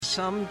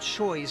some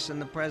choice in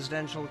the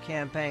presidential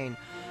campaign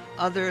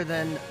other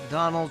than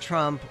Donald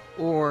Trump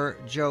or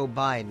Joe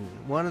Biden.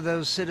 One of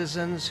those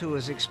citizens who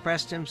has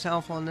expressed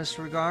himself on this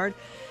regard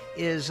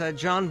is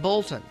John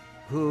Bolton,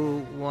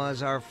 who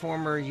was our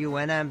former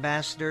UN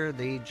ambassador,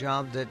 the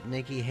job that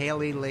Nikki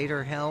Haley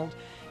later held.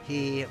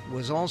 He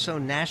was also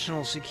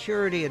national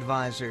security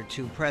advisor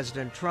to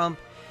President Trump.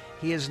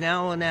 He has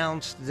now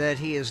announced that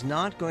he is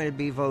not going to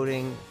be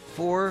voting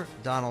for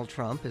Donald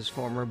Trump, his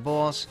former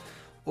boss,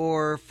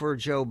 or for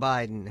Joe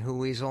Biden,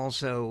 who he's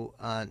also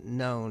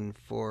known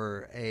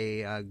for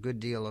a good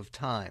deal of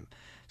time.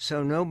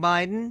 So no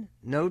Biden,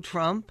 no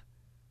Trump.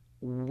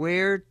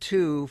 Where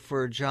to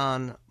for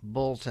John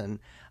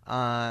Bolton?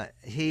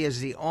 He is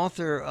the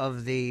author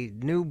of the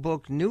new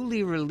book,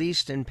 newly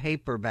released in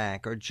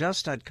paperback, or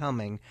just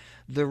coming,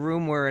 The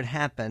Room Where It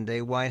Happened,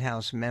 a White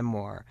House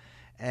memoir.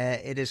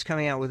 It is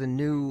coming out with a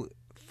new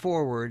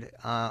foreword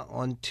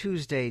on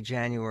Tuesday,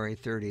 January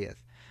 30th.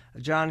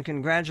 John,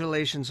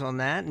 congratulations on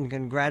that, and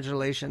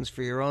congratulations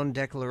for your own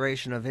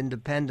Declaration of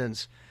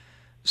Independence.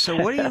 So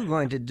what are you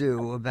going to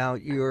do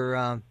about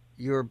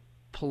your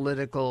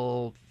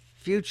political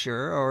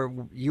future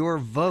or your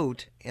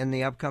vote in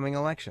the upcoming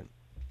election?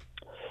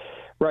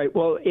 Right.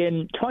 Well,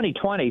 in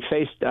 2020,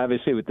 faced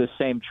obviously with this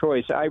same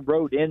choice, I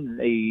wrote in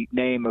the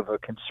name of a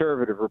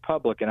conservative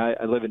Republican.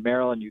 I live in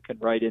Maryland. You can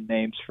write in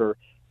names for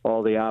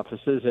all the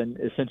offices. And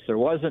since there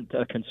wasn't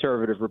a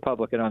conservative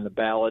Republican on the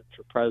ballot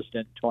for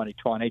president in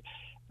 2020,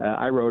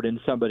 I wrote in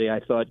somebody I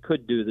thought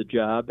could do the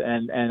job,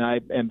 and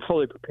I am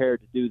fully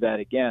prepared to do that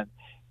again.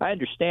 I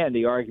understand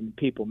the argument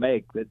people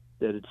make that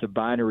it's a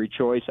binary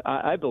choice.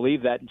 I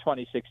believe that in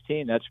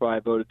 2016. That's why I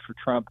voted for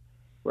Trump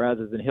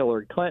rather than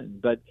Hillary Clinton.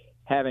 But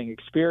having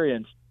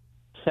experienced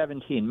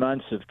 17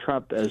 months of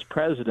Trump as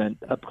president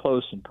up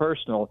close and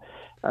personal,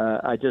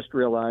 I just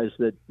realized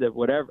that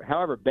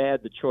however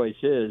bad the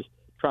choice is,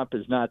 Trump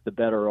is not the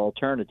better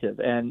alternative.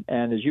 And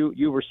as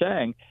you were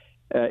saying,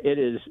 it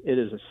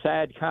is a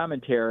sad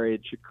commentary.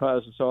 It should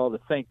cause us all to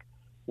think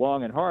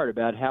long and hard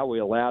about how we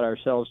allowed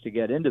ourselves to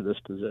get into this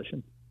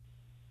position.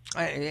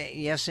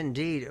 Yes,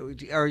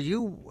 indeed. Are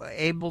you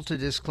able to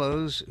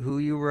disclose who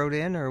you wrote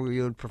in, or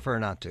you would prefer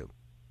not to?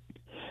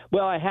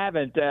 Well, I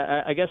haven't.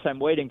 I guess I'm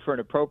waiting for an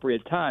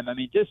appropriate time. I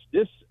mean,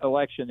 this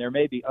election, there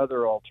may be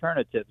other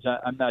alternatives.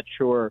 I'm not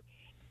sure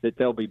that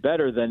they'll be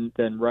better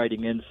than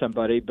writing in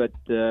somebody, but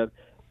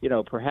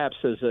perhaps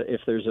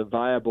if there's a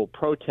viable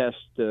protest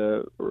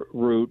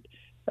route,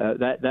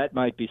 that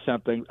might be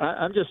something.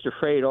 I'm just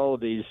afraid all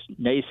of these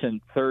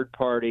nascent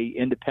third-party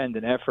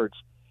independent efforts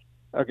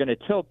are going to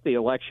tilt the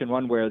election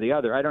one way or the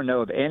other. I don't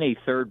know of any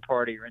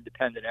third-party or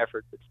independent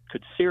effort that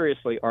could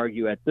seriously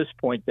argue at this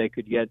point they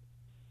could get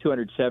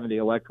 270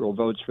 electoral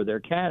votes for their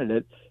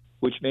candidate,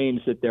 which means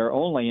that their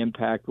only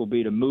impact will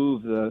be to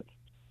move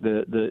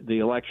the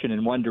election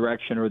in one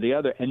direction or the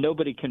other, and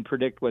nobody can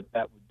predict what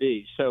that would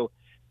be. So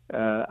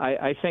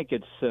I think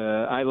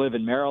I live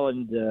in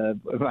Maryland.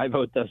 My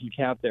vote doesn't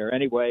count there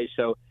anyway,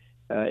 so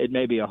it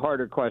may be a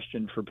harder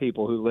question for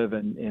people who live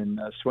in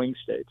swing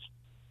states.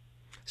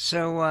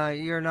 So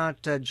you're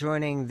not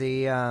joining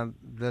the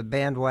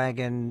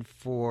bandwagon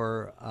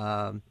for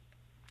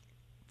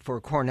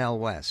Cornel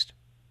West?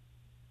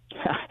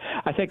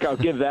 I think I'll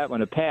give that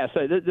one a pass.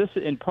 This,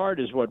 in part,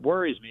 is what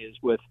worries me, is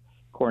with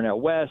Cornel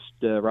West,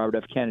 Robert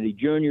F. Kennedy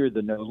Jr.,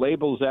 the No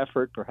Labels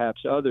effort,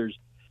 perhaps others.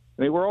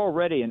 I mean, we're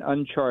already in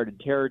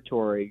uncharted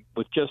territory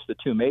with just the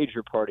two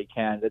major party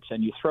candidates,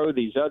 and you throw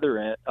these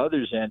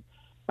others in.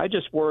 I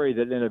just worry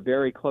that in a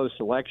very close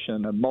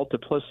election, a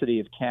multiplicity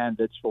of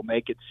candidates will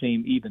make it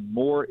seem even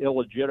more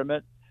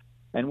illegitimate.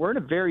 And we're in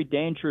a very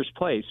dangerous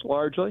place,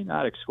 largely,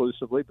 not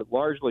exclusively, but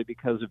largely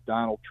because of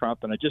Donald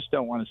Trump. And I just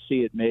don't want to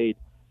see it made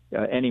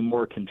any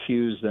more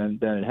confused than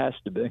it has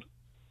to be.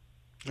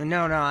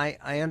 No,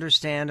 I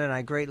understand, and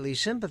I greatly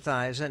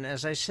sympathize. And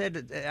as I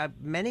said,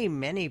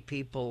 many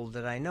people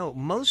that I know,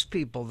 most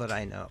people that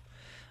I know,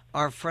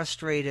 are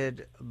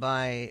frustrated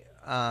by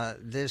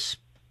this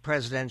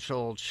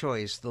presidential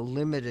choice, the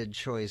limited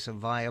choice of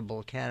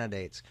viable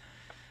candidates.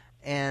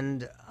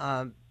 And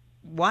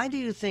why do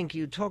you think,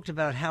 you talked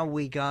about how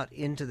we got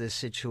into this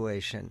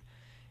situation?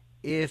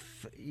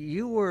 If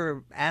you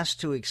were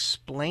asked to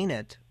explain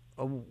it,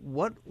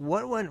 what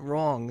went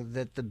wrong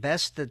that the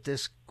best that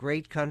this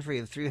great country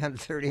of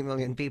 330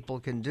 million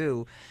people can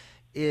do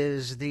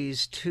is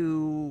these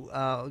two,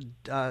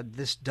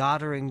 this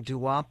doddering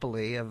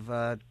duopoly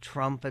of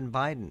Trump and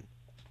Biden?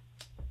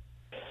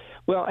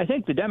 Well, I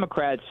think the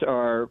Democrats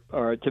are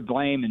to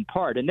blame in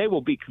part, and they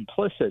will be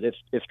complicit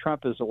if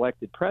Trump is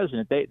elected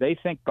president. They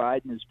think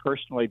Biden is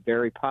personally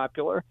very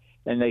popular,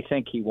 and they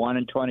think he won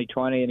in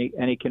 2020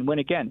 and he can win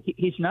again.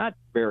 He's not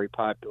very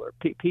popular.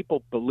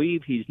 People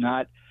believe he's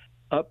not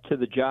up to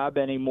the job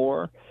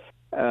anymore.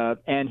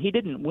 And he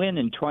didn't win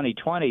in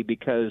 2020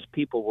 because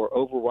people were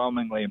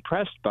overwhelmingly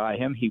impressed by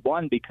him. He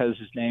won because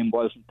his name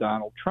wasn't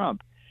Donald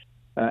Trump.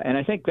 And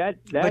I think that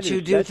But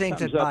you do think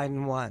that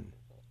Biden won?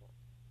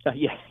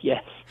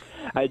 Yes.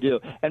 I do.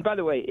 And by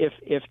the way,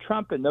 if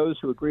Trump and those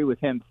who agree with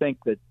him think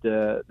that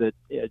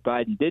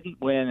Biden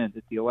didn't win and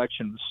that the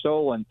election was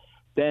stolen,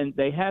 then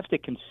they have to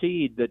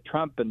concede that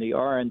Trump and the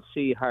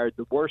RNC hired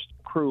the worst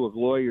crew of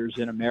lawyers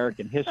in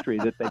American history,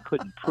 that they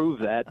couldn't prove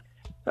that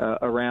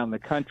around the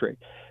country.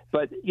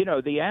 But,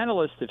 the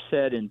analysts have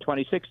said in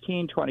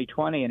 2016,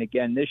 2020, and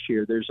again this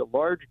year, there's a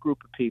large group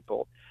of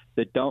people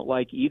that don't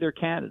like either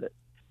candidate.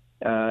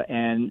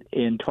 And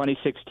in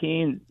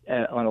 2016,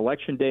 on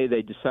Election Day,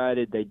 they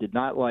decided they did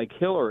not like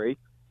Hillary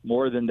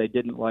more than they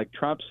didn't like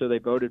Trump, so they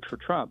voted for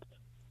Trump.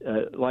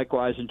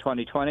 Likewise in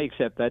 2020,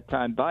 except that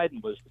time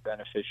Biden was the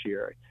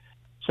beneficiary.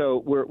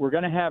 So we're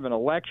going to have an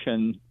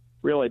election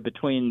really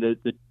between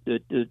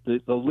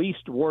the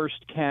least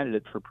worst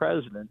candidate for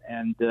president.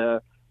 And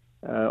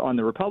on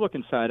the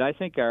Republican side, I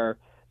think our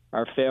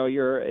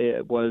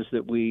failure was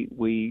that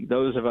we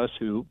those of us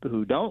who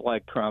don't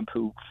like Trump,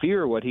 who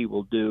fear what he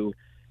will do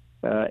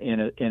in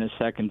a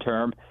second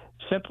term,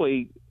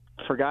 simply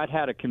forgot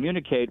how to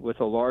communicate with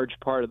a large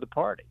part of the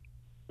party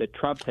that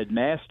Trump had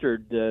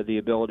mastered the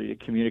ability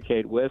to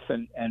communicate with,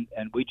 and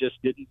we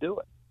just didn't do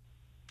it.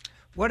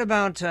 What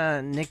about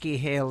Nikki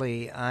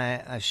Haley?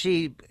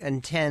 She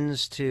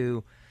intends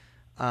to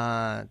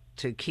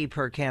keep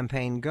her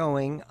campaign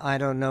going. I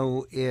don't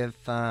know if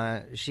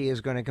she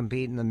is going to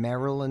compete in the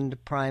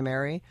Maryland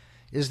primary.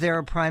 Is there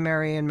a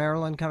primary in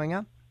Maryland coming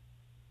up?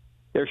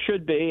 There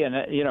should be, and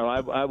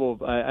I will.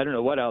 I don't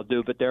know what I'll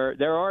do, but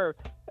there are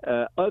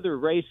other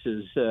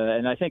races,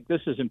 and I think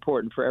this is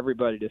important for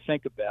everybody to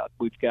think about.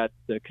 We've got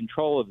the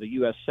control of the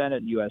U.S. Senate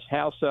and U.S.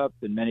 House up.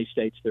 In many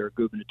states, there are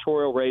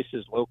gubernatorial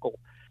races, local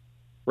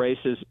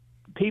races.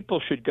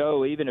 People should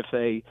go, even if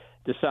they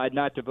decide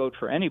not to vote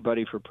for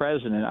anybody for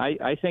president.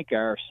 I think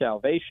our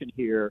salvation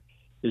here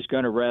is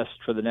going to rest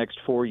for the next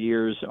 4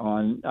 years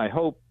on, I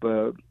hope,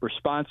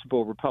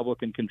 responsible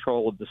Republican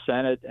control of the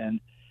Senate and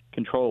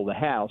control of the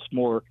House,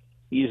 more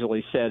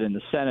easily said in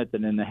the Senate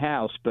than in the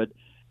House. But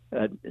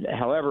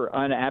however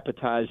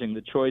unappetizing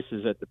the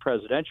choices at the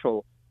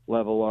presidential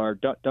level are,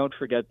 don't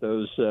forget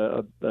those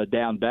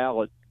down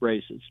ballot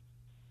races.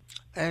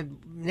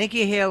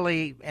 Nikki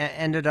Haley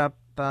ended up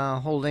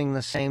holding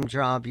the same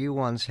job you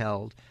once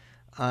held.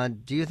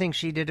 Do you think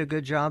she did a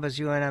good job as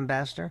UN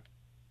ambassador?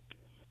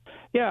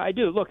 Yeah, I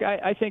do. Look,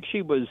 I think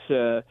she was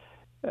her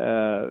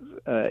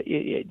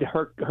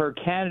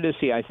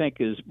candidacy, I think,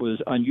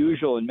 was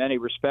unusual in many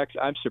respects.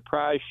 I'm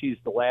surprised she's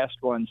the last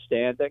one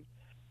standing.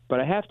 But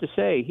I have to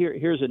say,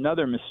 here's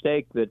another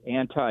mistake that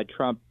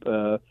anti-Trump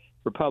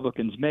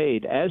Republicans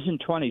made. As in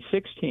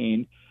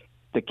 2016,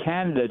 the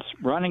candidates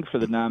running for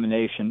the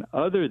nomination,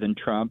 other than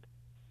Trump,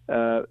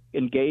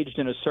 engaged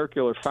in a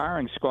circular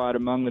firing squad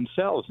among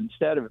themselves.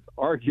 Instead of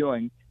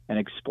arguing and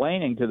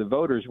explaining to the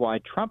voters why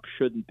Trump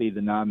shouldn't be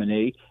the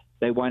nominee,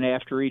 they went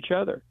after each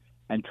other.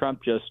 And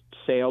Trump just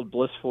sailed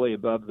blissfully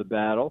above the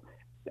battle.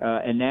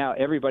 And now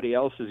everybody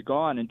else is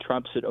gone, and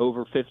Trump's at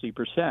over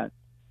 50%.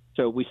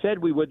 So we said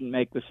we wouldn't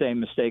make the same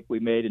mistake we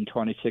made in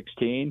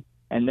 2016,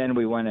 and then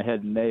we went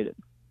ahead and made it.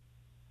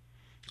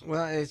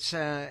 Well, it's,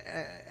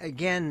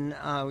 again,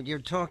 you're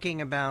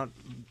talking about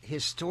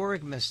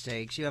historic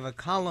mistakes. You have a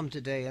column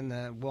today in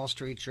the Wall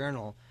Street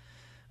Journal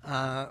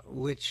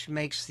which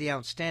makes the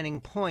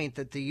outstanding point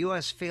that the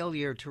U.S.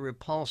 failure to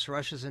repulse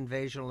Russia's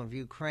invasion of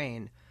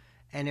Ukraine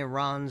and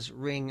Iran's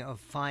Ring of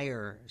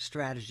Fire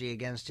strategy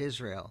against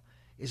Israel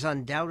is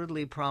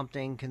undoubtedly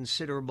prompting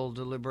considerable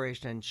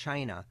deliberation in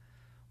China.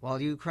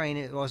 While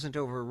Ukraine wasn't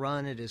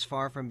overrun, it is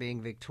far from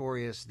being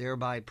victorious,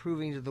 thereby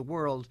proving to the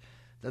world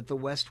that the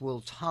West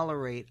will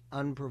tolerate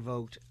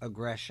unprovoked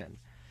aggression.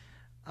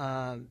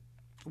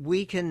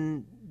 We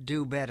can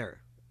do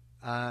better,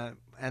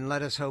 and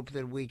let us hope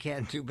that we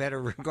can do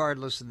better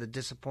regardless of the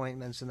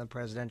disappointments in the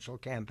presidential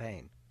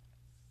campaign.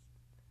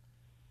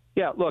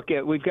 Yeah, look,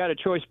 we've got a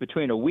choice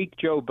between a weak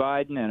Joe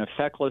Biden and a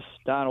feckless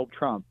Donald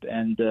Trump,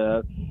 and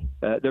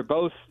they're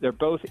both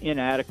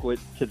inadequate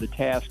to the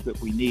task that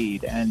we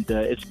need, and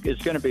it's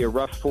going to be a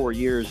rough 4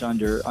 years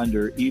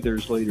under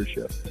either's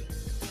leadership.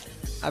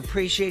 I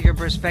appreciate your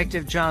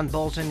perspective, John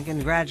Bolton.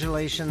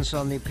 Congratulations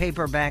on the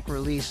paperback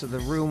release of The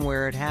Room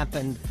Where It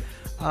Happened.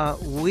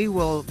 We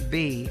will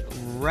be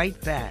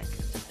right back.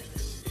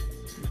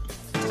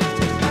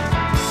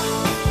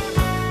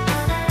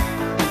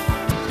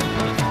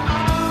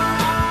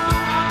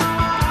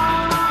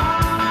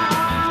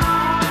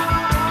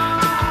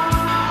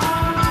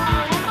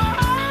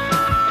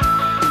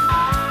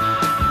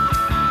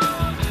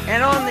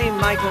 And on the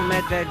Michael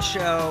Medved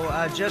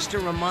Show, just a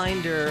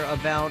reminder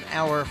about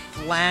our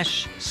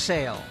flash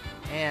sale.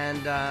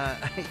 And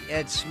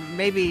it's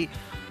maybe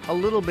a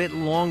little bit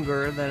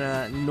longer than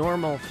a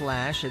normal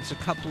flash. It's a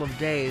couple of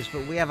days,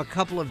 but we have a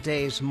couple of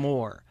days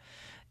more.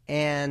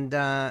 And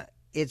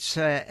it's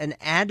an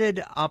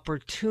added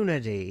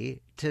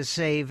opportunity to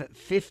save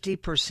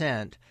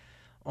 50%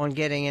 on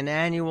getting an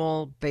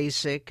annual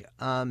basic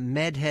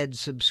MedHead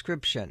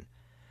subscription.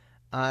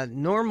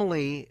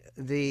 Normally,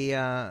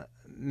 the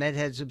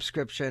MedHead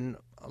subscription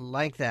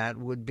like that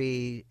would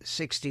be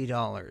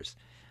 $60.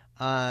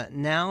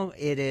 Now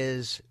it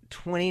is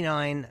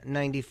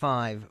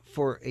 $29.95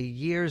 for a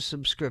year's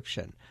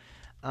subscription.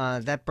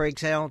 That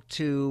breaks out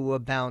to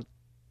about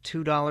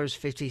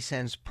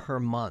 $2.50 per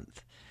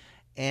month.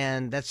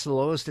 And that's the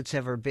lowest it's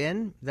ever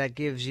been. That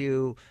gives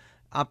you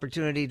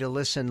opportunity to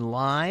listen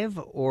live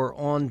or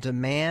on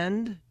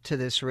demand to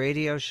this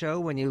radio show.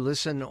 When you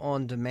listen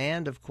on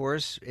demand, of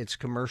course, it's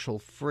commercial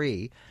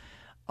free.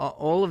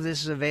 All of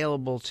this is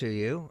available to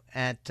you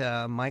at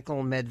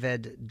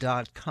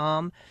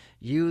michaelmedved.com.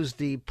 Use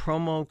the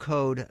promo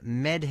code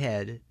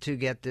MEDHEAD to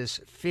get this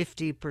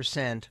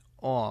 50%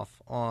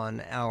 off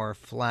on our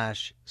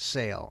flash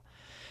sale.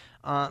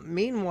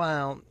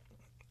 Meanwhile,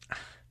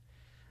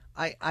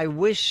 I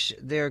wish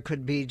there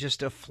could be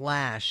just a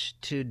flash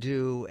to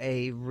do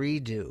a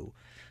redo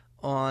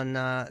on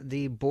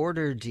the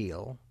border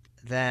deal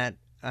that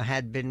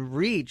had been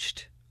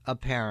reached,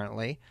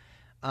 apparently,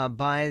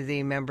 by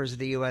the members of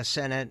the U.S.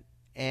 Senate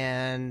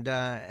and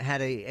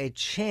had a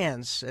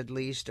chance, at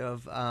least,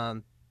 of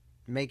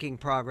making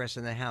progress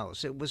in the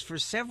House. It was for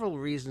several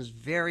reasons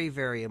very,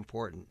 very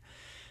important.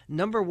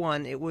 Number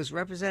one, it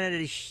represented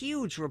a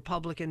huge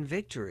Republican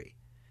victory,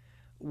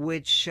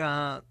 which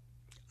now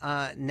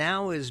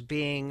is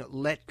being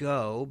let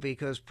go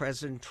because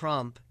President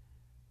Trump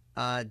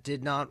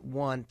did not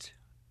want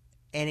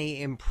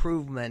any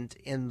improvement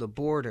in the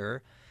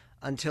border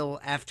until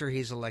after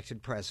he's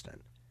elected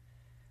president.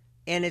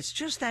 And it's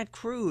just that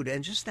crude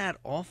and just that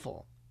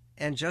awful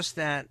and just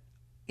that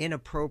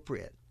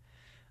inappropriate.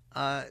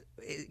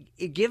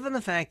 Given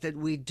the fact that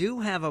we do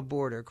have a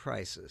border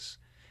crisis,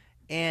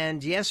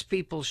 and yes,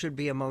 people should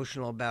be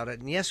emotional about it,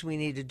 and yes, we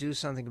need to do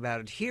something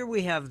about it. Here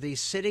we have the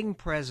sitting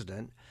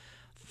president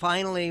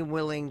finally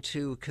willing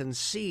to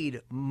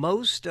concede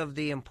most of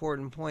the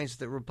important points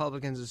that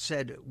Republicans had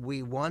said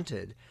we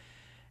wanted.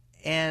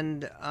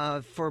 And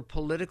for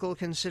political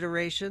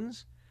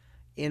considerations,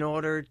 in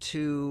order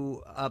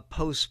to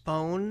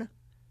postpone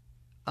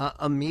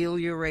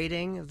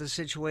ameliorating the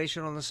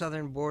situation on the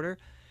southern border,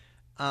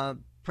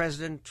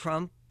 President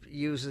Trump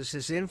uses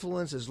his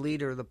influence as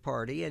leader of the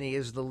party, and he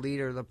is the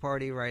leader of the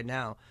party right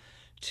now,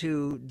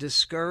 to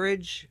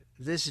discourage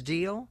this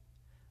deal.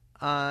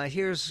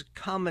 Here's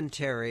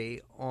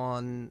commentary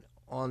on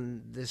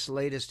this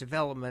latest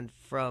development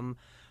from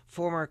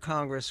former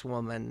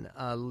Congresswoman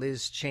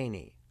Liz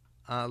Cheney.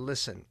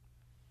 Listen.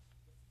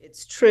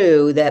 It's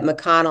true that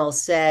McConnell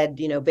said,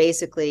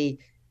 basically,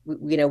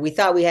 we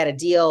thought we had a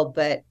deal,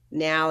 but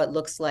now it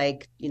looks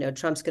like,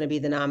 Trump's going to be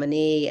the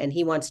nominee and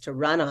he wants to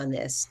run on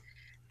this.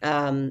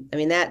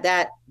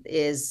 That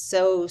is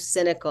so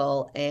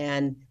cynical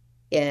and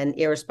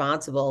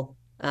irresponsible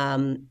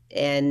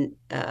and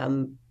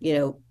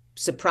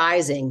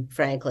surprising,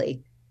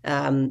 frankly.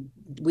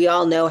 We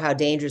all know how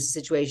dangerous the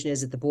situation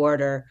is at the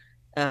border.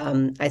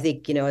 I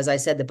think, as I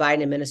said, the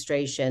Biden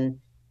administration,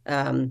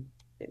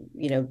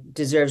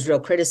 deserves real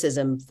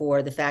criticism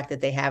for the fact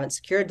that they haven't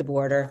secured the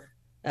border.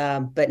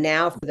 But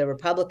now for the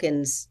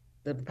Republican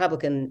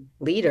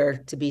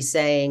leader to be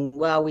saying,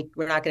 well,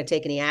 we're not going to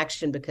take any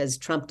action because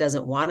Trump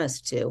doesn't want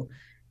us to,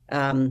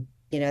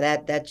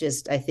 that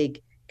just, I think,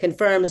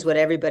 confirms what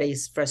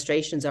everybody's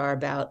frustrations are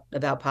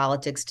about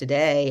politics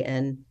today,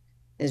 and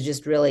is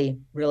just really,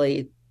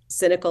 really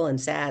cynical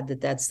and sad that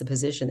that's the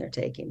position they're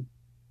taking.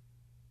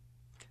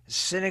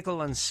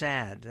 Cynical and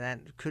sad.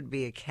 That could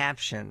be a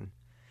caption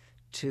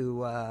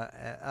to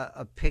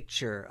a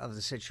picture of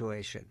the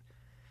situation.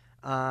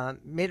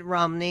 Mitt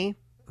Romney,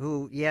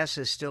 who, yes,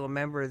 is still a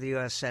member of the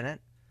U.S. Senate,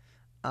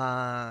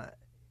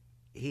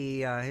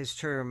 his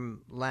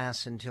term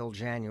lasts until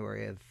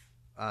January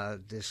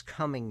of this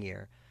coming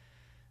year.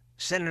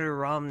 Senator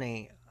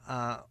Romney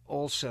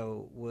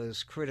also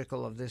was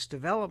critical of this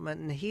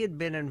development, and he had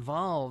been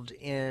involved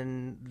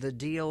in the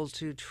deal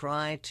to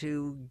try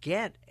to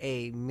get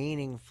a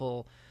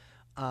meaningful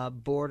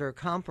border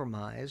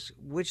compromise,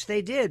 which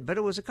they did, but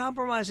it was a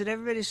compromise that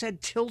everybody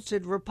said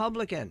tilted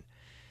Republican.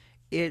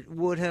 It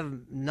would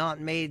have not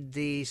made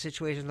the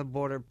situation on the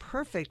border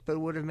perfect, but it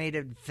would have made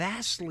it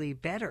vastly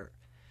better.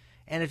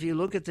 And if you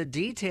look at the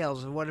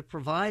details of what it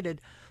provided,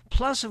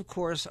 plus, of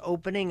course,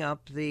 opening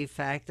up the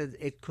fact that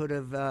it could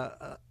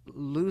have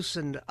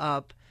loosened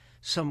up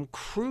some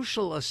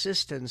crucial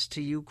assistance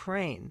to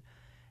Ukraine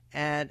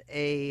at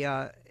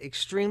a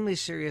extremely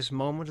serious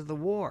moment of the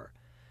war.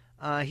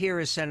 Here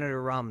is Senator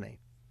Romney.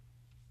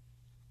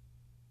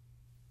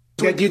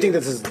 Do you think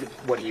this is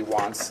what he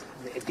wants,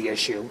 the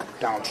issue,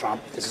 Donald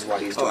Trump? This is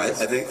what he's doing? I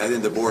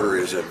think the border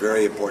is a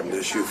very important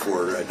issue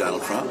for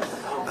Donald Trump.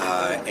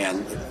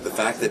 And the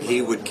fact that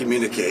he would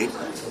communicate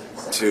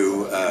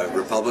to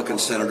Republican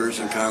senators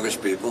and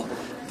congresspeople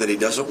that he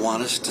doesn't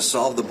want us to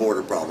solve the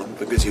border problem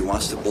because he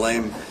wants to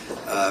blame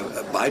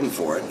Biden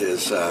for it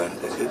is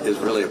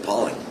really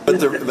appalling. But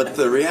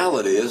the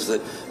reality is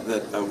that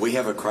we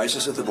have a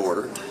crisis at the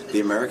border. The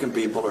American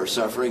people are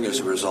suffering as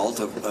a result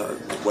of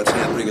what's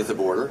happening at the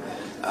border.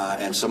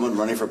 And someone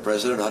running for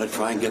president ought to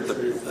try and get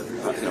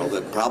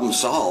the problem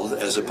solved,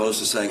 as opposed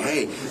to saying,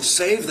 "Hey,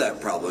 save that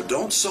problem.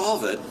 Don't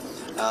solve it.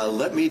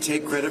 Let me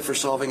take credit for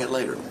solving it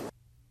later."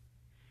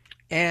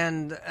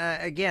 And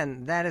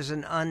again, that is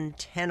an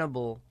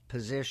untenable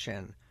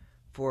position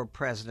for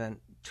President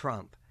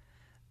Trump.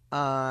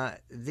 It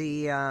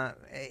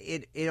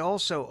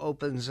also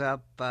opens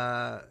up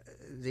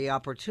the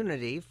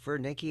opportunity for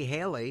Nikki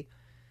Haley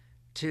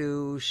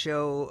to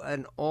show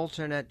an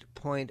alternate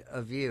point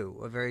of view,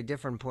 a very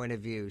different point of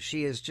view.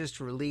 She has just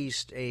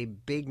released a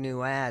big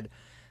new ad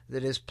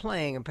that is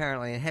playing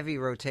apparently in heavy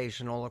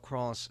rotation all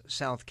across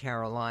South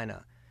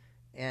Carolina.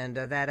 And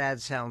that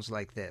ad sounds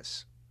like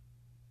this.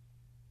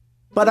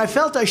 But I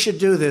felt I should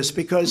do this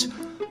because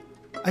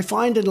I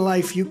find in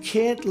life you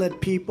can't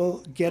let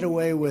people get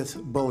away with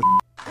bullshit.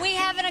 We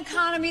have an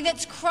economy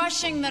that's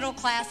crushing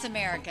middle-class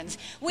Americans.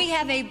 We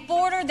have a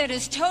border that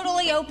is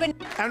totally open.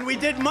 And we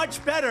did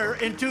much better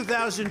in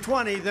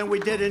 2020 than we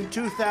did in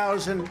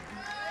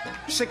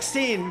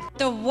 2016.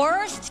 The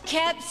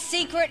worst-kept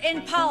secret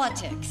in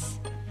politics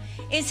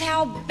is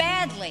how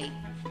badly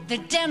the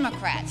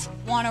Democrats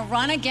want to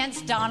run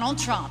against Donald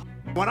Trump.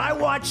 When I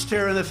watched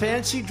her in the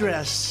fancy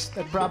dress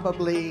that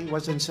probably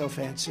wasn't so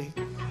fancy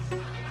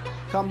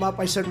come up,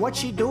 I said, what's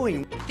she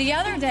doing? The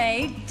other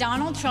day,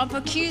 Donald Trump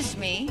accused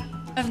me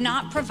of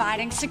not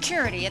providing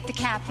security at the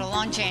Capitol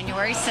on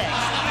January 6th.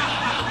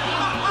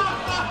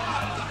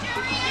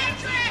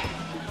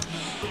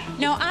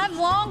 Now, I've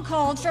long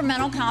called for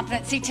mental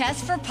competency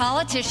tests for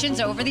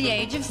politicians over the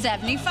age of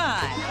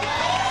 75.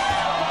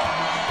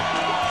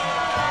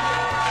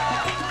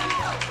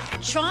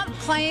 Trump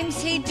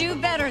claims he'd do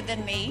better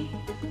than me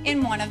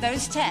in one of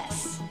those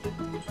tests.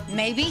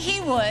 Maybe he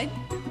would,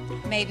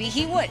 maybe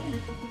he wouldn't.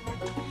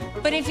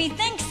 But if he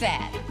thinks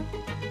that,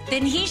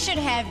 then he should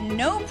have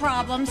no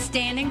problem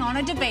standing on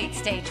a debate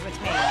stage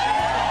with me.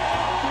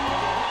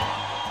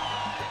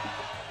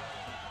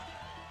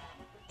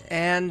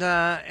 And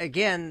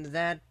again,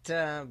 that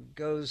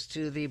goes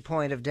to the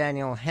point of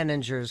Daniel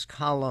Henninger's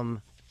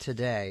column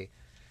today.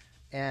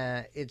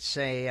 It's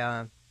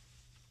a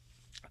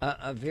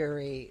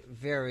very,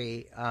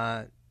 very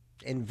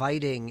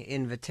inviting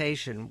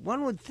invitation,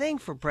 one would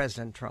think, for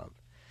President Trump.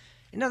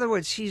 In other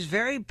words, he's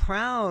very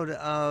proud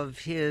of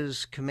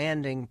his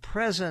commanding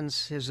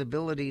presence, his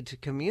ability to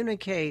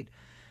communicate.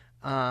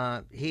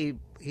 He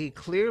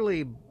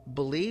clearly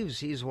believes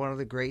he's one of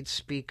the great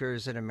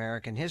speakers in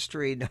American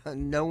history.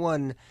 No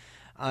one,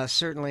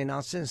 certainly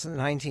not since the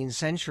 19th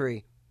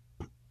century,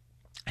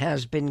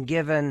 has been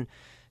given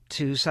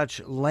to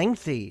such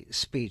lengthy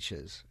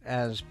speeches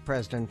as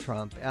President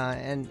Trump,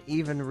 and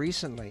even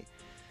recently.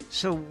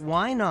 So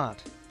why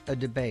not a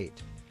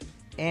debate?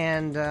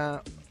 And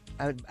a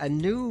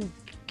new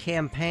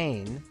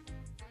campaign,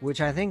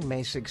 which I think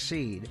may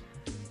succeed,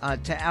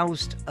 to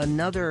oust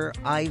another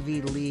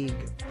Ivy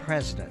League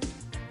president.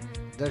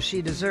 Does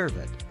she deserve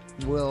it?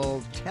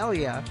 We'll tell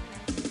you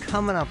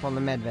coming up on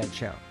the Medved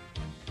Show.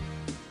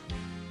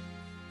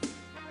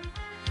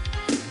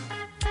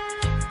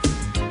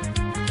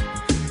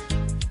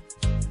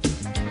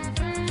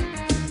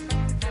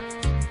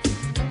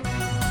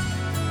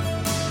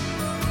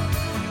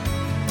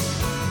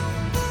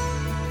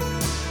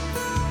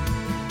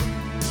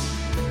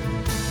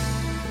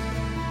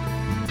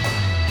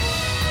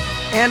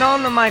 And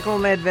on the Michael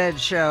Medved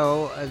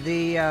Show,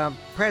 the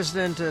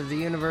president of the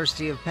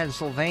University of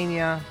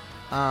Pennsylvania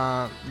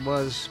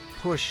was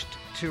pushed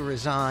to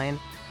resign,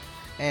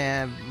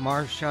 and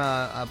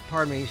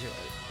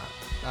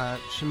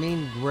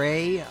Shameen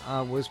Gray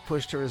was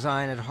pushed to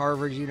resign at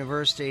Harvard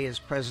University as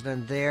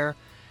president there.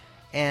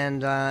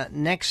 And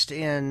next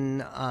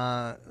in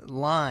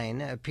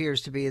line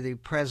appears to be the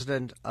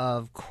president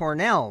of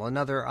Cornell,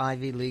 another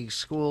Ivy League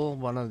school,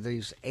 one of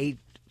these 8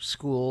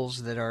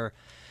 schools that are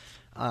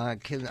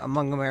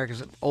among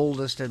America's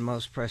oldest and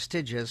most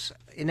prestigious.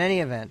 In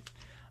any event,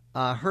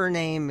 her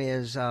name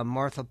is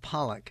Martha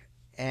Pollack,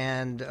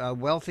 and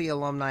wealthy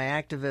alumni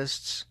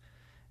activists,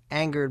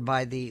 angered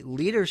by the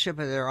leadership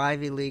of their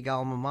Ivy League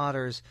alma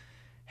maters,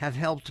 have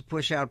helped to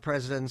push out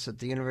presidents at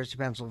the University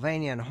of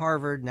Pennsylvania and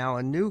Harvard. Now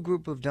a new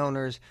group of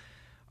donors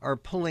are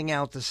pulling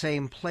out the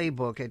same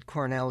playbook at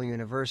Cornell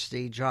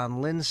University.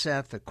 John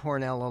Linseth, a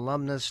Cornell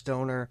alumnus,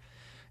 donor,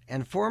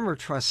 and former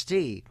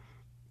trustee,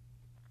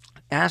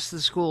 asked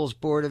the school's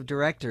board of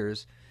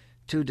directors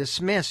to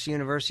dismiss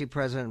University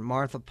President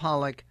Martha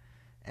Pollack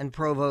and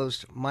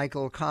Provost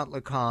Michael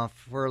Kotlikoff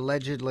for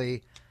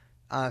allegedly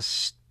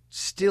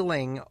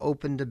stilling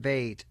open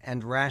debate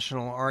and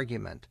rational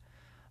argument.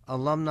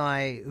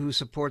 Alumni who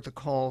support the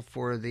call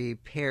for the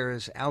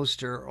pair's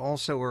ouster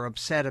also are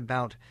upset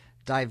about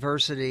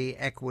diversity,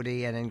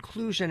 equity, and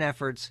inclusion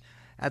efforts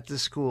at the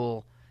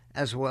school,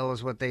 as well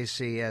as what they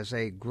see as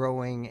a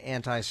growing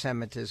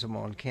anti-Semitism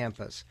on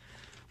campus.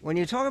 When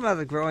you talk about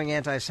the growing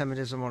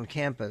anti-Semitism on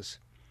campus,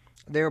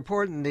 they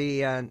report in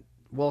the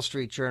Wall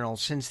Street Journal,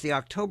 since the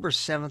October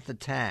 7th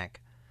attack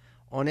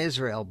on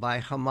Israel by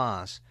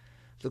Hamas,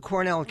 the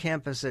Cornell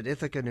campus at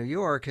Ithaca, New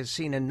York, has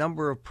seen a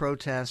number of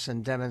protests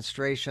and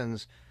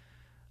demonstrations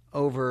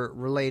over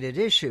related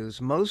issues.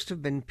 Most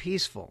have been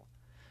peaceful,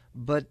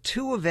 but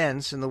 2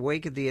 events in the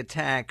wake of the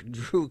attack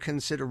drew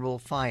considerable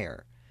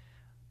fire.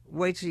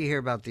 Wait till you hear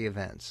about the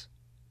events.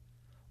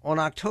 On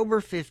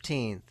October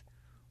 15th,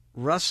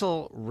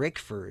 Russell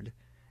Rickford,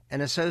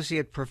 an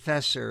associate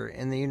professor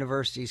in the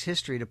university's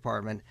history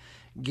department,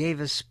 gave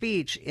a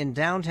speech in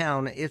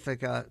downtown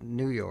Ithaca,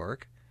 New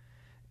York,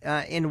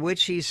 in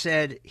which he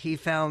said he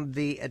found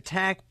the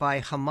attack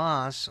by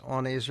Hamas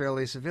on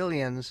Israeli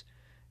civilians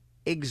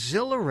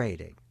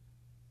exhilarating.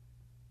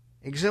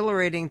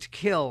 Exhilarating to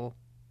kill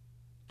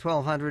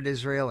 1,200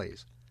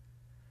 Israelis.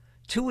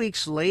 2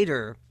 weeks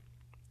later,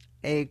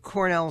 a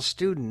Cornell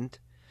student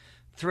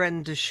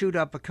threatened to shoot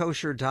up a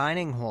kosher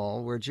dining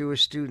hall where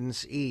Jewish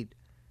students eat,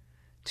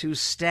 to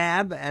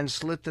stab and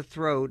slit the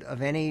throat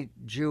of any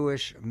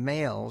Jewish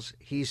males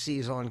he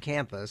sees on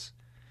campus,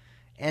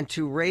 and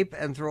to rape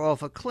and throw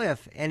off a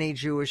cliff any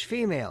Jewish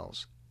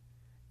females,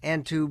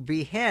 and to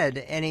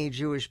behead any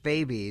Jewish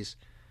babies,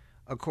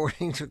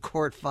 according to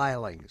court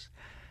filings.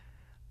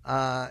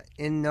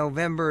 In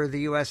November,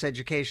 the U.S.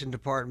 Education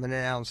Department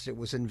announced it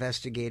was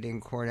investigating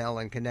Cornell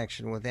in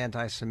connection with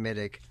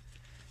anti-Semitic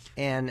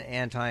and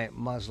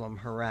anti-Muslim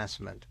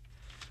harassment.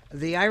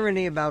 The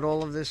irony about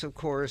all of this, of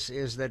course,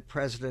 is that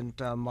President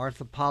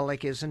Martha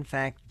Pollack is in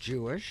fact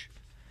Jewish,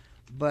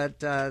 but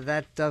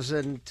that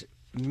doesn't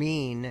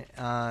mean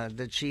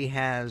that she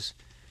has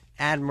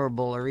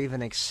admirable or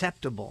even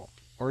acceptable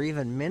or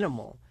even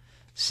minimal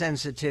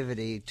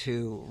sensitivity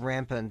to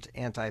rampant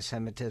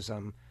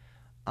anti-Semitism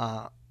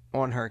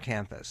on her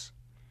campus.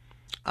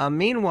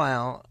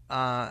 Meanwhile,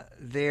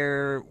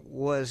 there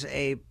was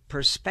a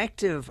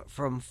perspective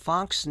from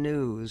Fox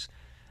News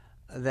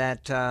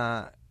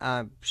that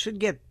should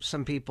get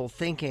some people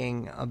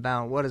thinking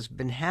about what has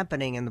been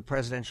happening in the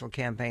presidential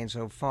campaign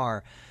so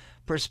far.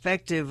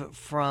 Perspective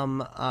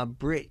from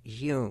Britt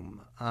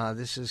Hume.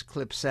 This is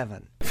clip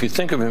 7. If you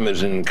think of him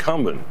as an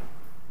incumbent,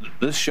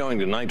 this showing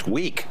tonight's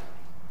weak,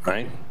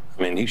 right?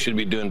 I mean, he should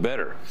be doing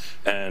better.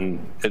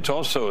 And it's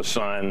also a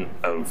sign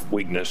of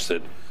weakness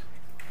that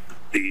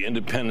the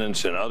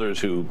independents and others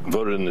who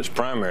voted in this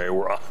primary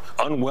were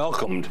not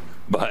welcomed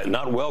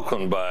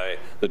by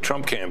the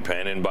Trump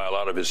campaign and by a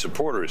lot of his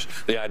supporters.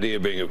 The idea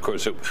being, of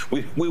course, that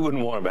we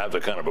wouldn't want to have the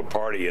kind of a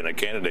party and a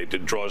candidate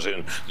that draws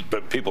in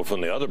people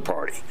from the other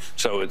party.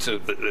 So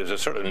there's a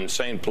sort of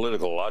insane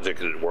political logic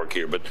at work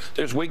here. But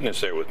there's weakness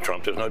there with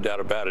Trump. There's no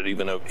doubt about it.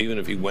 Even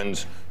if he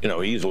wins,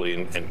 easily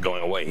and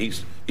going away,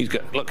 he's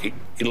got. Look, he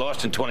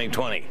lost in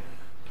 2020.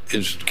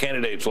 His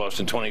candidates lost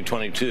in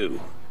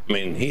 2022. I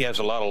mean, he has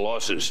a lot of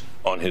losses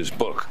on his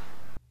book.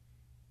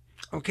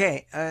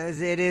 Okay,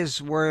 it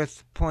is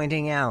worth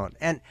pointing out.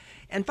 And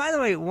by the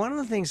way, one of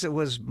the things that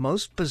was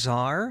most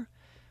bizarre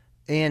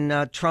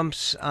in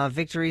Trump's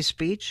victory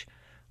speech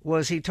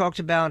was he talked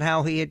about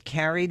how he had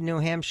carried New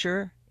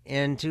Hampshire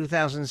in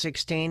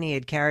 2016. He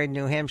had carried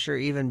New Hampshire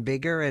even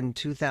bigger in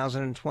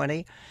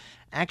 2020.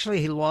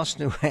 Actually, he lost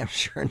New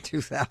Hampshire in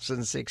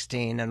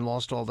 2016 and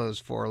lost all those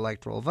 4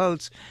 electoral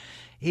votes.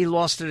 He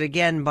lost it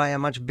again by a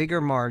much bigger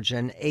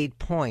margin, 8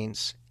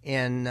 points,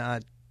 in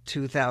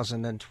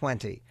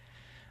 2020.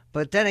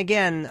 But then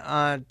again,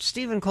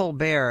 Stephen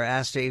Colbert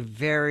asked a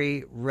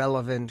very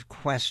relevant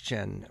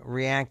question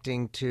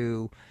reacting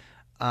to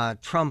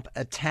Trump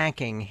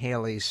attacking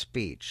Haley's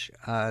speech.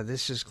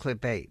 This is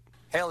clip 8.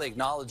 Haley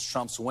acknowledged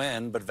Trump's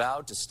win, but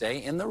vowed to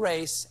stay in the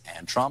race,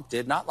 and Trump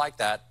did not like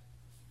that.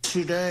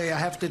 Today, I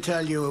have to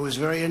tell you, it was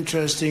very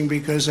interesting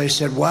because I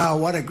said, wow,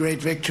 what a great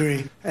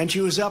victory. And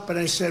she was up and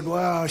I said,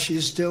 wow,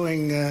 she's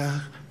doing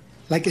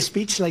like a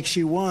speech like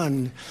she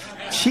won.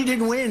 She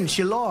didn't win,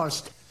 she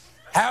lost.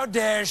 How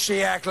dare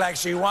she act like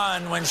she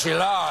won when she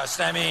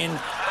lost? I mean,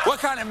 what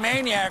kind of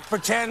maniac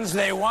pretends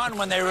they won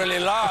when they really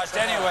lost?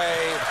 Anyway,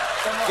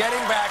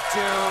 getting back to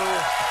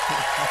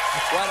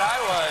what I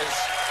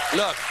was.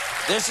 Look,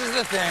 this is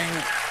the thing.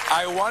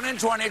 I won in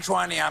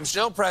 2020. I'm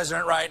still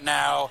president right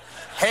now.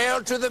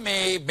 Hail to the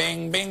me.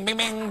 Bing, bing, bing,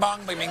 bing,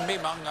 bong, bing, bing, bing,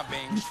 bong,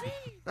 bing.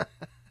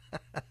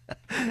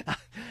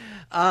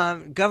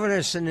 Governor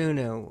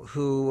Sununu,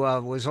 who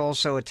was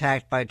also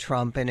attacked by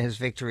Trump in his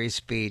victory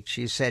speech,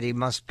 he said he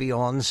must be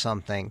on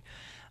something.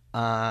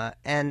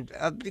 And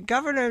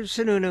Governor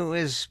Sununu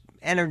is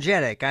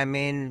energetic. I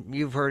mean,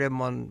 you've heard him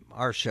on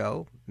our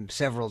show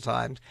several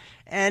times,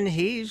 and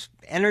he's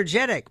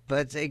energetic.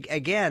 But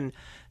again,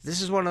 this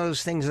is one of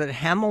those things that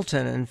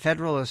Hamilton and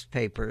Federalist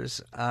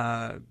Papers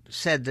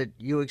said that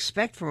you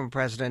expect from a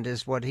president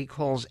is what he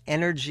calls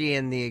energy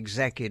in the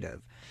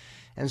executive.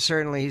 And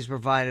certainly he's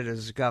provided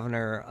as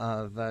governor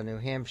of New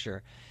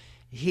Hampshire.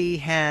 He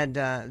had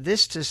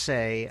this to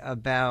say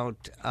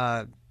about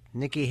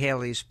Nikki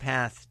Haley's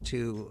path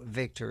to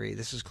victory.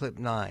 This is clip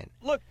 9.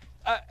 Look,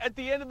 at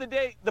the end of the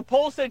day, the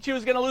poll said she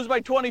was going to lose by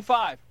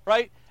 25,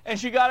 right? And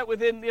she got it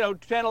within,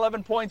 10,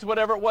 11 points,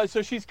 whatever it was.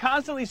 So she's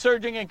constantly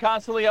surging and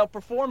constantly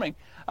outperforming.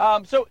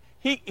 So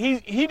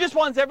he just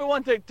wants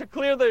everyone to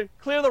clear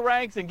the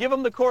ranks and give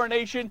him the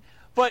coronation.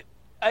 But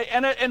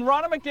And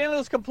Ronna McDaniel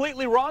is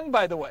completely wrong,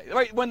 by the way.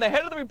 Right? When the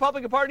head of the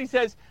Republican Party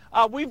says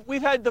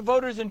we've had the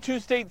voters in 2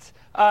 states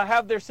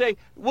have their say,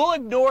 we'll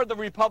ignore the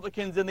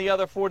Republicans in the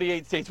other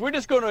 48 states. We're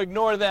just going to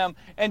ignore them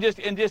and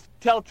just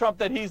tell Trump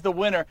that he's the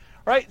winner.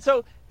 Right?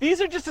 So these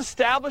are just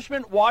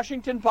establishment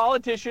Washington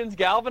politicians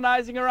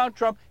galvanizing around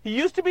Trump. He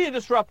used to be a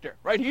disruptor,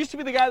 right? He used to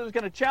be the guy that was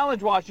going to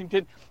challenge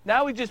Washington.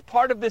 Now he's just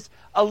part of this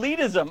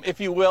elitism, if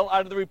you will,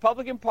 out of the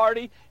Republican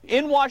Party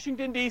in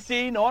Washington,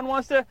 D.C. No one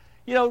wants to,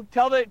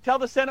 tell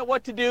the Senate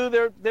what to do.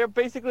 They're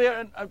basically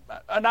an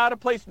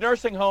out-of-place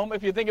nursing home,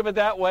 if you think of it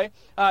that way.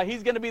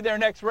 He's going to be their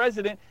next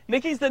resident.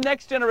 Nikki's the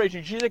next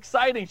generation. She's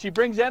exciting. She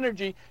brings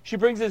energy. She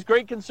brings this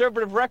great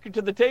conservative record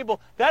to the table.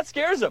 That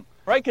scares him,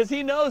 right? Because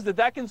he knows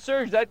that can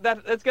surge.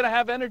 That's going to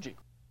have energy.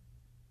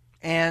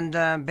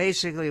 And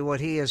basically what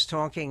he is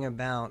talking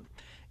about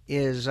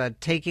is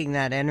taking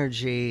that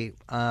energy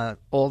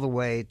all the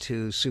way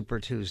to Super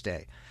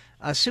Tuesday.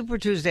 Super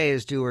Tuesday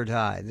is do or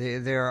die.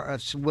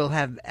 Will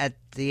have, at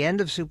the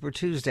end of Super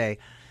Tuesday,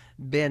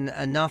 been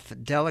enough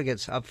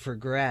delegates up for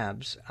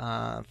grabs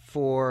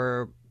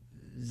for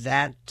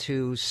that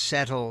to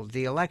settle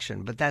the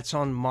election. But that's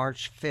on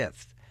March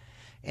 5th,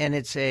 and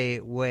it's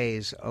a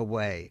ways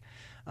away.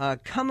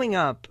 Coming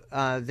up,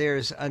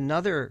 there's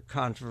another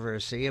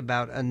controversy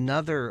about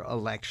another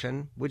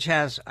election, which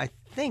has, I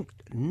think,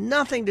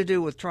 nothing to do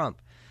with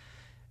Trump.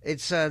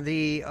 It's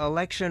the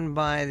election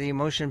by the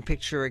Motion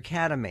Picture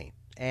Academy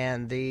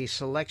and the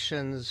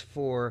selections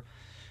for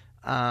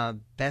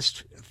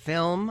Best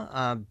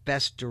Film,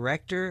 Best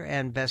Director,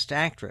 and Best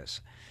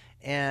Actress.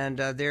 And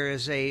there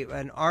is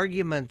an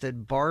argument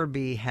that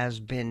Barbie has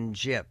been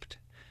gypped.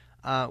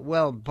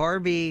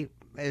 Barbie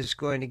is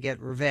going to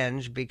get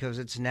revenge because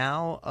it's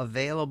now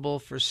available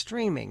for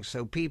streaming.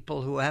 So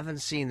people who haven't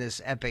seen this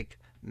epic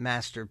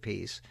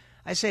masterpiece,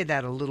 I say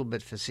that a little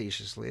bit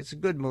facetiously. It's a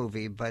good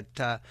movie,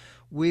 but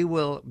we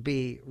will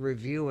be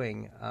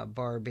reviewing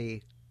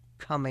Barbie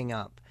coming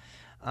up.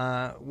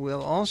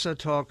 We'll also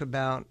talk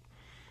about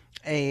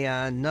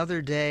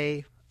another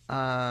day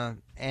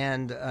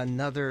and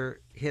another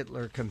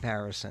Hitler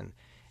comparison.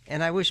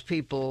 And I wish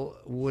people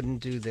wouldn't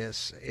do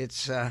this.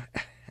 It's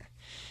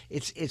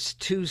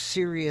too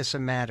serious a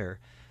matter,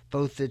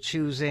 both the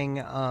choosing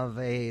of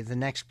the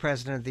next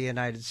president of the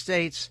United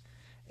States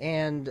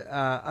and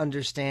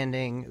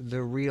understanding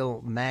the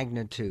real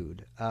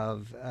magnitude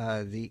of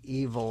the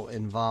evil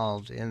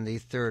involved in the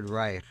Third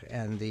Reich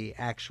and the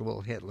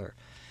actual Hitler.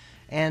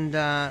 And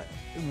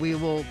we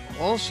will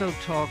also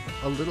talk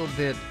a little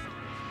bit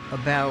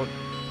about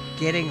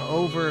getting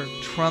over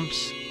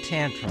Trump's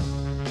tantrum.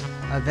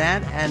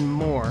 That and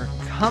more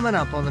coming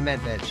up on the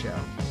Medved Show.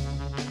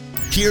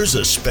 Here's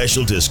a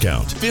special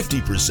discount,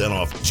 50%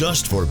 off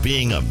just for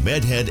being a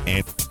Medhead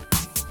and...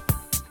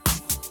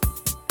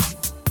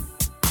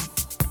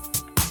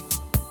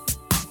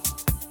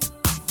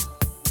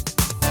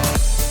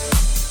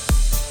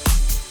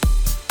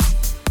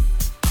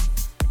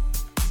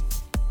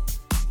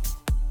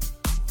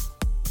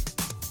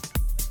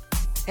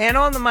 And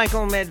on the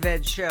Michael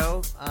Medved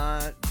Show,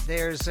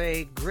 there's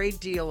a great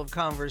deal of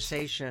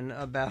conversation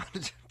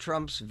about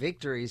Trump's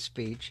victory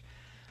speech,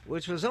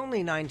 which was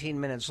only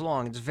 19 minutes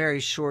long. It's a very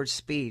short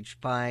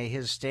speech by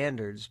his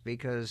standards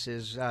because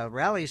his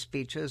rally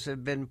speeches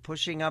have been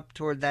pushing up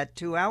toward that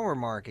 2-hour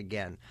mark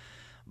again.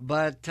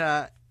 But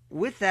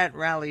with that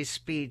rally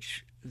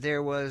speech,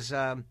 there was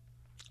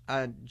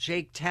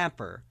Jake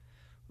Tapper,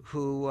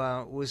 who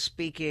was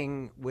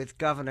speaking with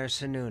Governor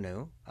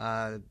Sununu,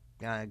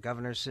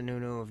 Governor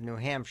Sununu of New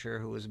Hampshire,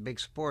 who was a big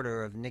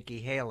supporter of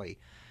Nikki Haley,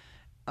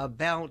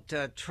 about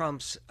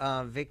Trump's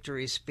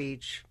victory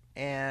speech.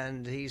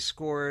 And he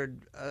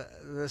scored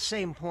the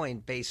same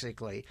point,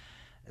 basically,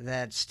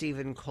 that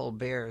Stephen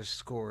Colbert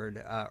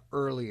scored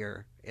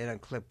earlier in a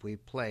clip we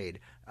played.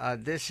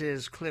 This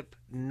is clip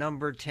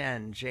number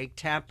 10, Jake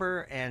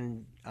Tapper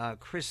and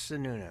Chris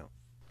Sununu.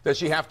 Does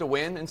she have to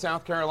win in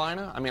South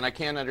Carolina? I mean, I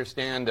can't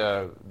understand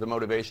the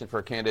motivation for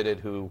a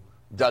candidate who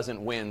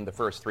doesn't win the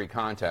first 3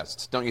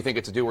 contests. Don't you think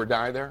it's a do or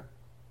die there?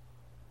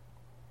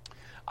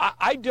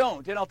 I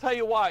don't, and I'll tell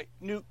you why.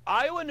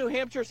 Iowa, New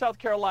Hampshire, South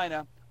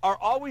Carolina are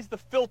always the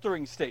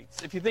filtering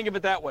states, if you think of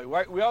it that way,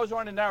 right? We always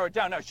want to narrow it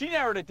down. Now, she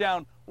narrowed it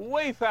down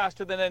way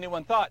faster than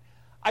anyone thought.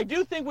 I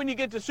do think when you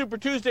get to Super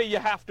Tuesday, you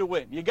have to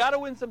win. You got to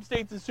win some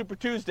states in Super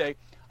Tuesday.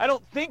 I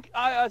don't think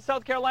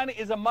South Carolina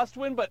is a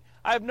must-win, but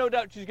I have no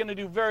doubt she's going to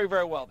do very,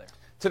 very well there.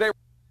 Today.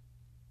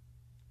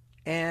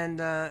 And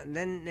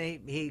then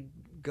he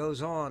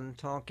goes on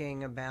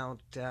talking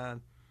about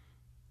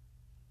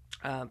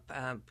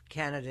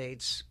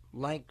candidates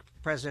like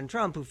President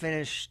Trump, who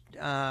finished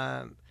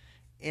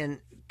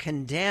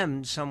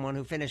condemned someone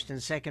who finished in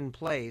second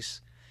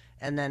place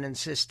and then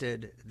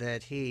insisted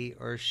that he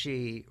or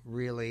she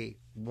really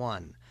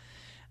won.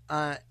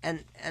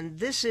 And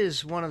this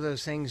is one of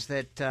those things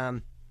that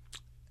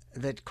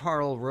that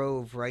Karl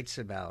Rove writes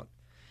about.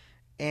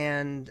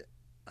 And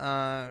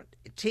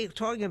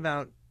talking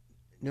about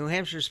New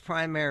Hampshire's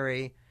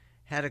primary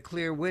had a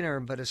clear winner,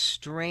 but a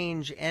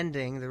strange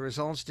ending. The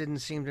results didn't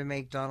seem to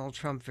make Donald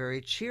Trump very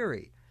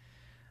cheery.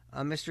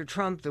 Mr.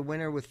 Trump, the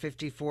winner with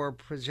 54%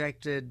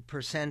 projected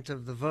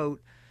of the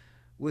vote,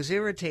 was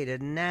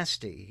irritated and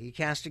nasty. He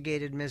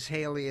castigated Ms.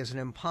 Haley as an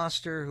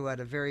imposter who had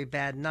a very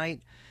bad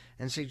night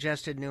and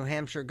suggested New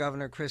Hampshire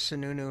Governor Chris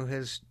Sununu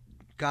has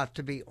got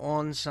to be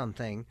on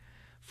something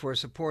for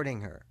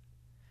supporting her.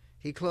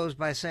 He closed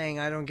by saying,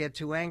 "I don't get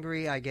too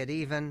angry, I get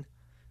even."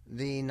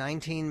 The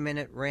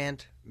 19-minute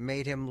rant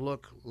made him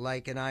look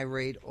like an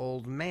irate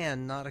old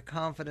man, not a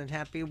confident,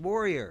 happy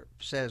warrior,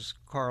 says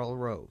Karl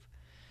Rove.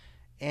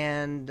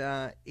 And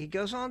he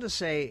goes on to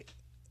say,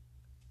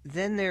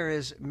 then there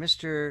is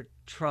Mr.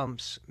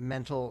 Trump's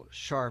mental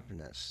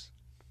sharpness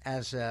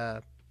as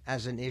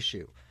an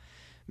issue.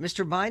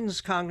 Mr.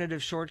 Biden's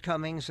cognitive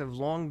shortcomings have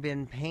long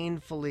been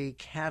painfully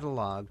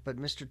cataloged, but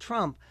Mr.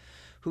 Trump,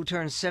 who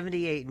turned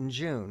 78 in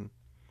June,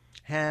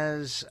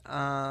 has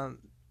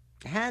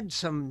had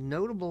some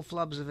notable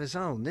flubs of his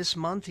own. This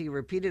month, he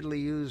repeatedly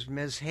used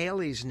Ms.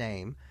 Haley's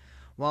name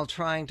while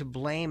trying to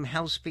blame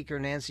House Speaker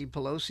Nancy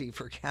Pelosi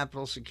for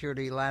Capitol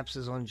security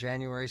lapses on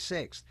January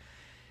 6th.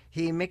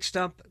 He mixed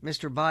up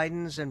Mr.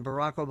 Biden's and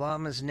Barack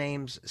Obama's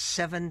names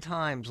 7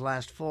 times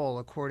last fall,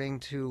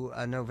 according to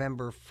a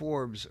November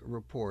Forbes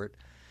report,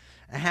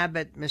 a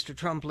habit Mr.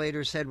 Trump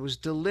later said was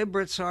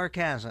deliberate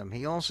sarcasm.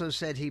 He also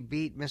said he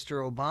beat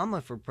Mr.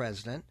 Obama for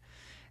president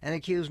and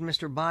accused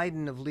Mr.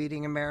 Biden of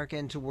leading America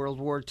into World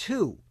War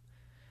II.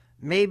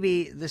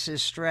 Maybe this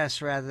is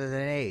stress rather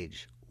than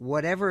age.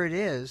 Whatever it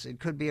is, it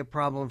could be a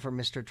problem for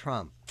Mr.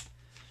 Trump.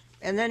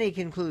 And then he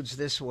concludes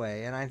this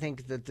way, and I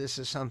think that this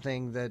is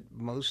something that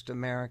most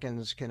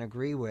Americans can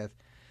agree with.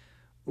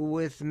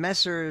 With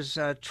Messrs.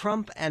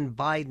 Trump and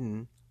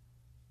Biden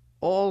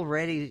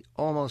already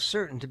almost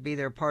certain to be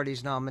their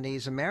party's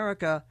nominees,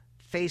 America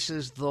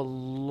faces the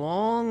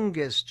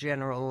longest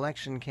general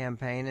election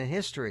campaign in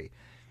history,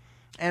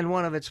 and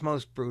one of its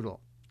most brutal.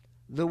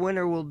 The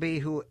winner will be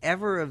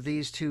whoever of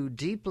these two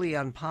deeply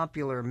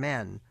unpopular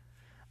men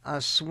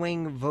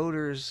swing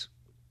voters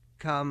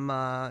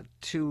come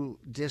to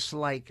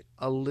dislike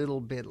a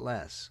little bit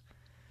less.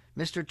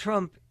 Mr.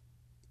 Trump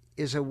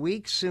is a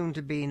weak,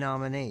 soon-to-be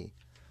nominee,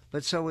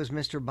 but so is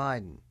Mr.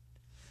 Biden,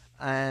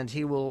 and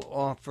he will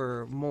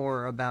offer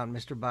more about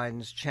Mr.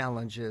 Biden's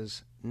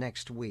challenges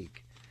next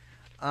week.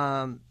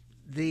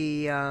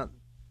 The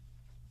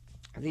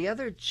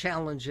other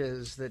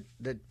challenges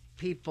that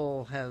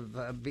people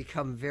have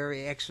become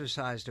very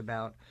exercised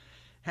about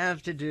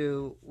have to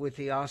do with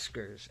the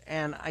Oscars.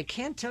 And I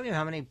can't tell you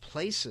how many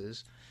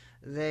places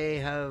they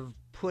have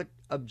put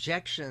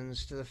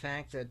objections to the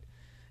fact that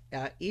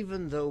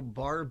even though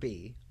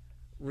Barbie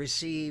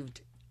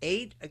received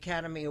 8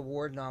 Academy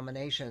Award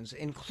nominations,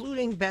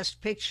 including Best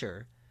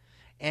Picture,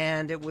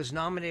 and it was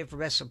nominated for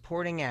Best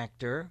Supporting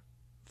Actor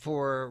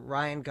for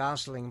Ryan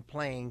Gosling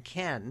playing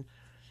Ken,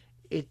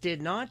 it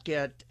did not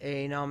get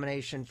a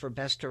nomination for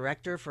Best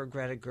Director for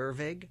Greta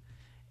Gerwig,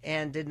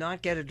 and did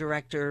not get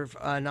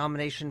a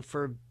nomination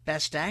for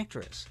Best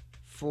Actress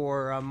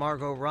for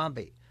Margot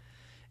Robbie.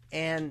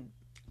 And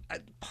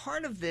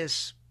part of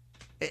this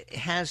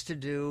has to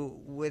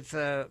do with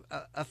a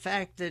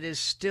fact that is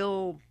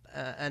still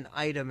an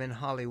item in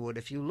Hollywood.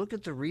 If you look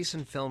at the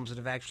recent films that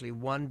have actually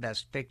won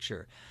Best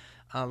Picture,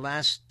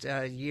 last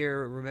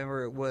year,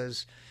 remember, it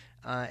was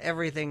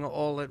Everything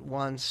All at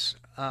Once,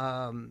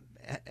 Everywhere,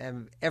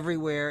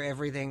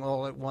 Everything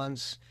All at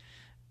Once,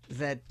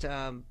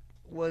 that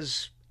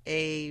was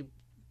a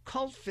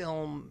cult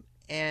film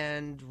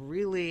and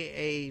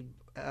really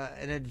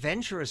an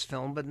adventurous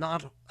film, but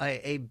not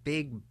a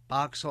big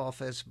box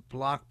office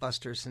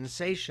blockbuster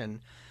sensation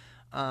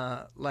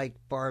like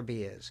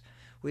Barbie is.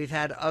 We've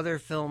had other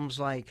films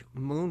like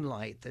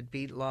Moonlight that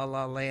beat La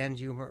La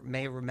Land. You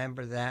may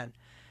remember that.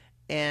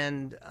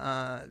 And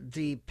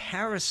the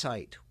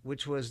Parasite,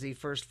 which was the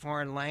first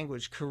foreign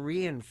language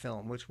Korean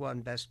film, which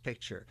won Best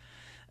Picture.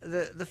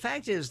 The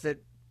fact is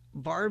that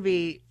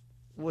Barbie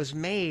was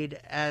made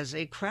as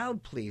a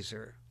crowd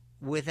pleaser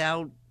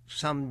without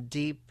some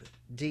deep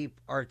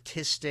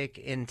artistic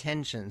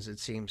intentions, it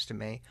seems to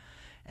me.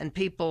 And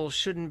people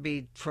shouldn't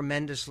be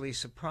tremendously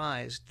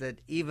surprised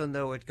that even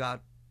though it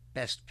got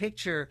Best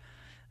Picture,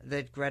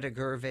 that Greta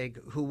Gerwig,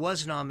 who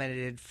was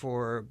nominated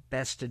for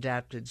Best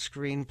Adapted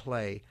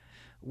Screenplay,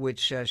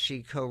 which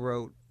she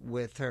co-wrote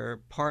with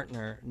her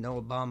partner,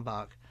 Noah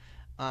Baumbach,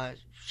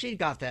 she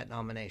got that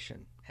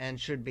nomination and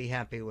should be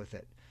happy with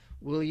it.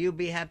 Will you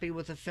be happy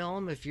with the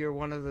film if you're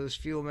one of those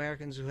few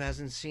Americans who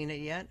hasn't seen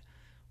it yet?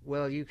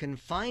 Well, you can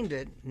find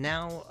it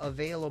now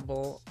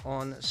available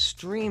on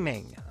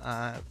streaming.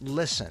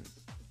 Listen.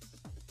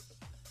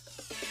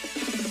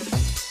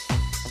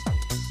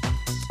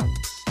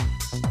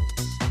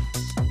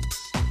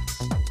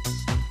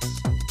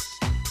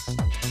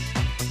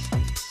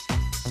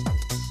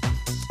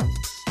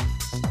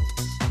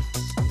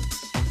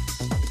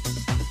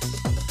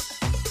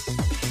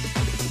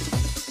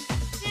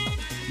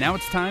 Now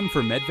it's time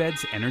for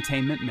MedVed's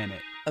Entertainment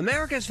Minute.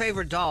 America's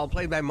favorite doll,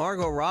 played by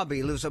Margot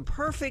Robbie, lives a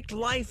perfect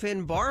life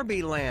in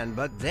Barbie land,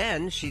 but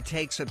then she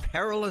takes a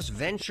perilous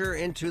venture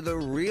into the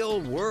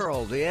real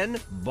world in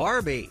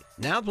Barbie,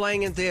 now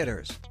playing in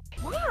theaters.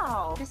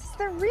 Wow, this is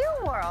the real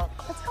world.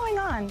 What's going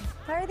on?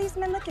 Why are these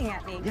men looking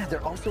at me? Yeah,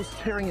 they're also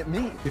staring at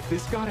me. If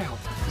this got out,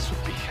 this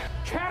would be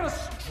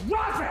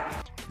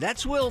catastrophic!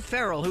 That's Will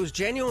Ferrell, who's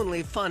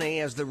genuinely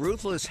funny as the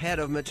ruthless head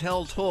of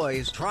Mattel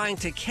Toys trying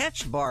to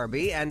catch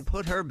Barbie and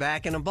put her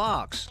back in a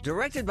box.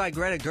 Directed by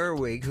Greta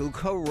Gerwig, who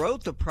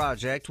co-wrote the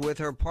project with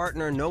her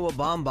partner Noah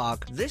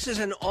Baumbach, this is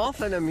an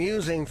often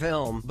amusing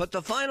film, but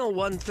the final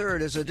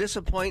one-third is a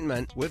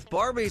disappointment, with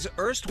Barbie's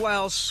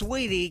erstwhile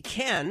sweetie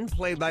Ken,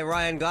 played by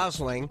Ryan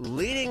Gosling,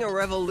 leading a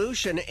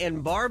revolution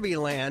in Barbie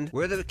land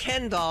where the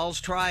Ken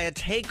dolls try a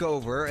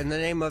takeover in the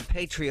name of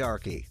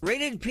patriarchy.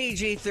 Rated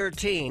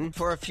PG-13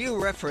 for a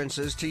few references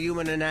to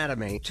human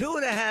anatomy.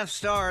 2.5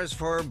 stars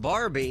for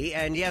Barbie,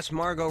 and yes,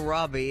 Margot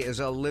Robbie is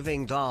a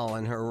living doll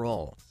in her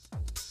role.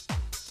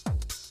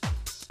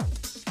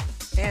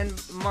 And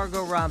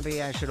Margot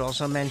Robbie, I should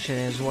also mention,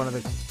 is one of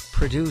the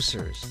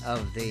producers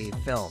of the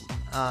film.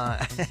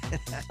 I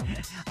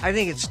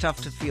think it's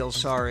tough to feel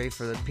sorry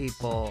for the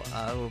people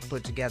who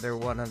put together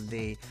one of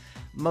the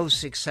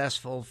most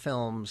successful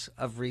films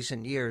of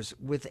recent years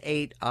with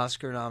 8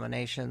 Oscar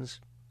nominations.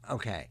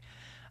 Okay.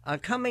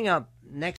 Coming up next